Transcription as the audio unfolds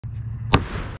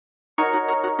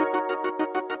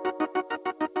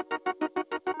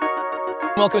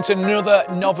Welcome to another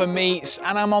NovaMeets,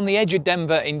 and I'm on the edge of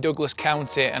Denver in Douglas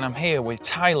County, and I'm here with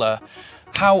Tyler.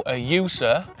 How are you,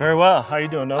 sir? Very well. How are you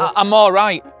doing, Noah? I'm all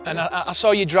right, and I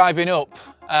saw you driving up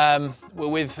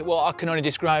with what I can only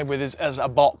describe with as a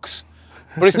box.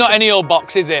 But it's not any old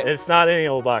box, is it? It's not any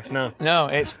old box, no. No,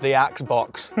 it's the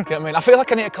Axebox. Get what I mean? I feel like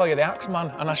I need to call you the Axe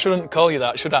Man, and I shouldn't call you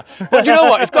that, should I? But do you know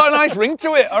what? It's got a nice ring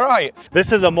to it, all right.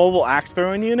 This is a mobile axe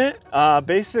throwing unit.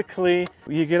 Basically,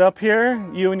 you get up here,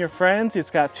 you and your friends,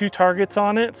 it's got 2 targets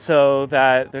on it so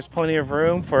that there's plenty of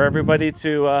room for everybody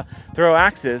to throw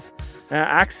axes.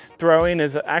 Axe throwing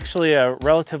is actually a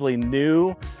relatively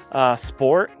new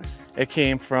sport. It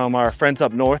came from our friends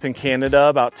up north in Canada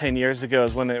about 10 years ago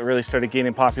is when it really started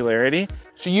gaining popularity.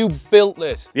 So you built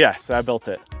this? Yes, I built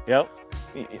it, yep.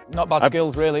 Not bad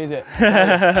skills really, is it?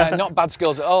 Not bad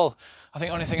skills at all. I think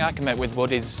the only thing I can make with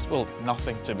wood is, well,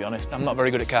 nothing, to be honest. I'm not very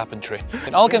good at carpentry.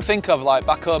 And all I can think of, like,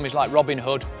 back home is like Robin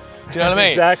Hood. Do you know what I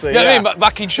mean? Exactly, Do you know what I mean?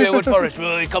 Back in Sherwood Forest,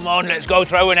 well, come on, let's go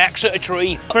throw an axe at a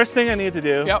tree. First thing I need to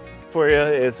do for you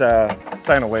is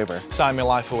sign a waiver. Sign my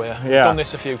life away. Yeah. I've done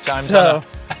this a few times. So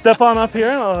step on up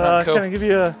here and I'll cool. kind of give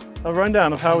you a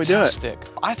rundown of how we do it. Fantastic.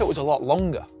 I thought it was a lot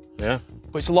longer. Yeah.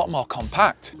 But it's a lot more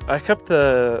compact. I kept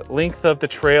the length of the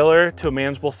trailer to a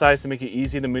manageable size to make it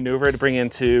easy to maneuver, to bring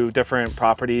into different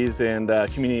properties and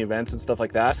community events and stuff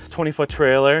like that. 20-foot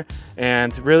trailer,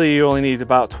 and really you only need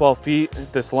about 12 feet,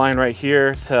 this line right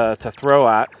here, to throw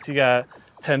at. You got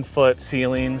 10-foot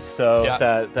ceilings so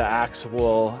that the axe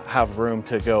will have room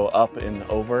to go up and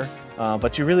over.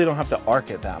 But you really don't have to arc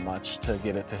it that much to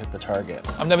get it to hit the target.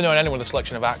 I've never known anyone with a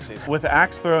selection of axes. With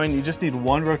axe throwing, you just need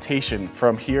 1 rotation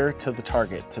from here to the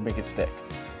target to make it stick.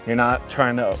 You're not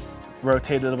trying to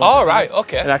rotate it a bunch of times.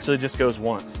 Okay. It actually just goes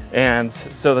once. And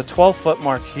so the 12-foot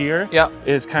mark here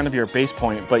is kind of your base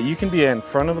point, but you can be in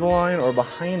front of the line or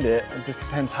behind it. It just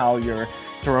depends how you're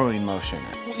throwing motion.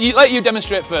 Let you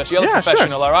demonstrate first. You're the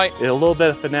professional, all right? A little bit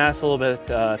of finesse, a little bit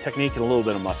of technique, and a little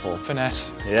bit of muscle.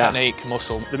 Finesse, technique,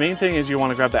 muscle. The main thing is you want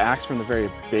to grab the axe from the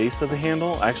very base of the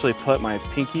handle. I actually put my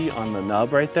pinky on the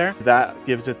nub right there. That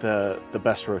gives it the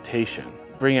best rotation.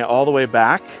 Bring it all the way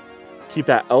back. Keep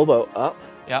that elbow up.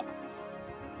 Yep.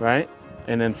 Right?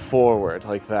 And then forward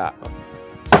like that.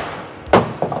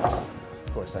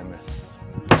 Of course I missed.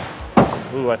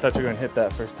 Ooh, I thought you were going to hit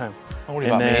that first time. Don't worry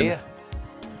about me.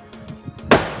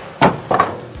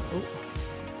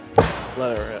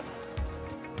 Let it rip.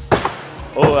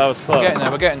 Oh, that was close.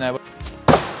 We're getting there.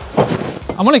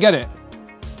 I'm gonna get it.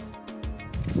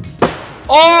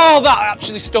 Oh, that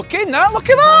actually stuck in now. Look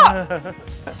at that.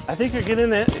 I think you're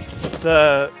getting it.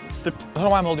 I don't know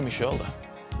why I'm holding my shoulder.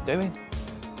 Doing.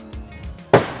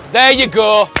 There you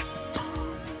go.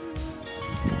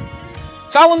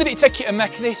 So how long did it take you to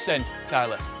make this then,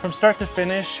 Tyler? From start to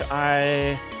finish,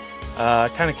 I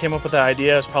kind of came up with the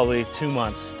idea. It was probably 2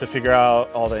 months to figure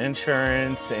out all the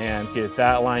insurance and get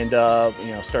that lined up,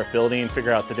 you know, start building,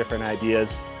 figure out the different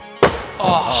ideas.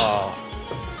 I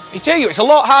tell you, it's a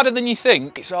lot harder than you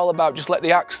think. It's all about just let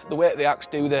the axe, the weight of the axe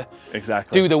do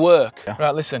the work. Yeah.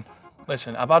 Right, listen,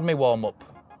 I've had my warm up.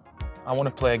 I want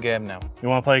to play a game now. You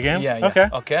want to play a game? Yeah.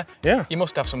 Okay? Yeah. You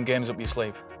must have some games up your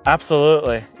sleeve.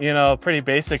 Absolutely. You know, pretty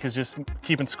basic is just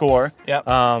keeping score.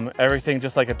 Yeah. Everything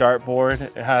just like a dartboard.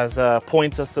 It has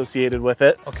points associated with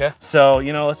it. Okay. So,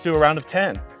 you know, let's do a round of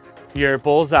 10. Your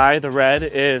bullseye, the red,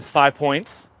 is 5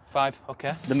 points. 5,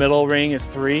 okay. The middle ring is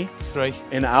 3. 3.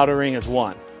 And the outer ring is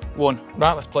 1. 1.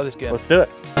 Right, let's play this game. Let's do it.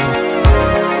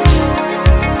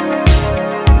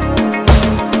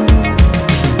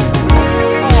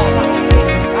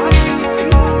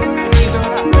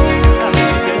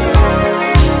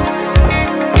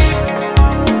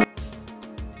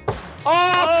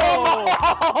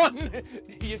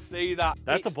 You see that?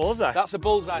 That's a bullseye. That's a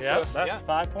bullseye, yep, sir. That's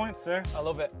 5 points, sir. I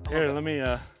love it. Here, let me...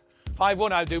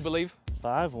 5-1, I do believe.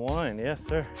 5-1, yes,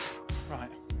 sir. Right.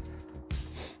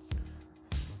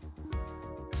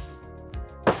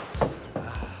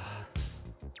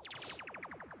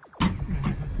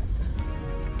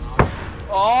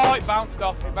 Oh, it bounced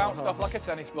off. It bounced off like a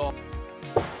tennis ball.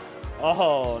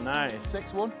 Oh, nice.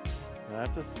 6-1.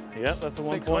 That's that's a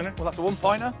 1-pointer. Well, that's a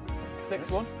 1-pointer.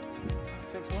 6-1.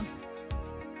 6-1.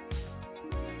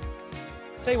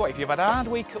 Tell you what, if you've had a hard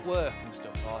week at work and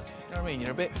stuff, or, you know what I mean, you're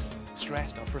a bit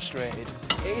stressed or frustrated,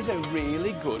 it is a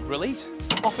really good release.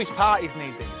 Office parties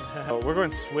need these. We're going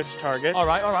to switch targets. All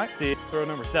right. See, throw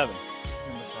number 7.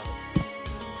 Number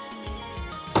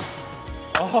 7.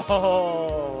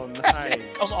 Oh, nice.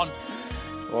 Come on.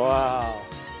 Wow.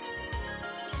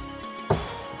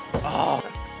 Oh.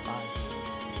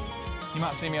 You You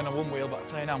might see me on a one wheel, but I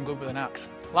tell you now, I'm good with an axe.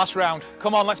 Last round.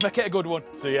 Come on, let's make it a good one.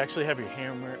 So you actually have your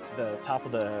hammer, the top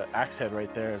of the axe head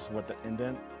right there is what the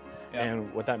indent. Yeah.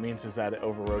 And what that means is that it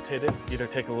over rotated. Either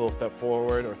take a little step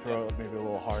forward or throw it maybe a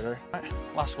little harder. Right,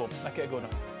 last one, make it a good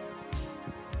one.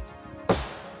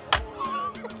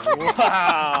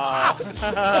 Wow!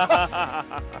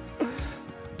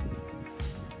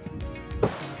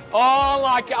 Oh, I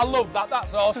like it. I love that.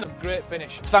 That's awesome. Great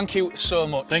finish. Thank you so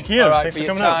much. Thank you. All right, Thanks for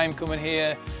your time coming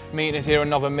here, meeting us here on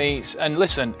NovaMeets. And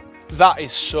listen, that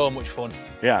is so much fun.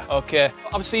 Yeah. Okay.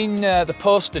 I've seen the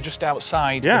poster just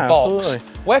outside the box. Absolutely.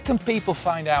 Where can people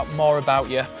find out more about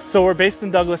you? So we're based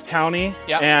in Douglas County.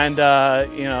 Yeah. And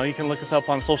you know, you can look us up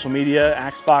on social media,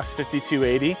 Axebox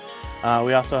 5280.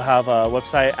 We also have a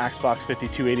website,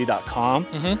 axebox5280.com.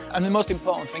 And the most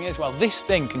important thing is, well, this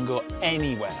thing can go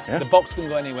anywhere. Yeah. The box can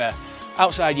go anywhere.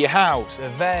 Outside your house,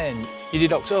 event. You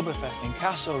did Oktoberfest in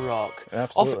Castle Rock.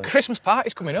 Absolutely. Christmas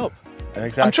party's coming up.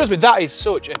 Exactly. And trust me, that is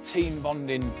such a team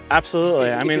bonding. Absolutely.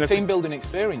 It's a team building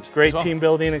experience. Great team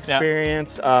building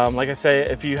experience. Yeah. Like I say,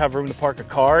 if you have room to park a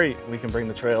car, we can bring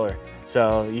the trailer.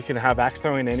 So you can have axe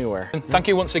throwing anywhere. And thank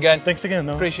you once again. Thanks again,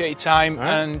 Noah. Appreciate your time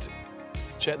and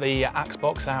check the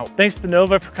Axebox out. Thanks to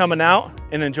Nova for coming out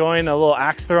and enjoying a little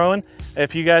axe throwing.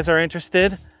 If you guys are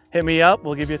interested, hit me up.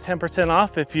 We'll give you 10%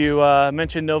 off if you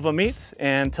mention NovaMeets.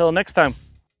 And until next time.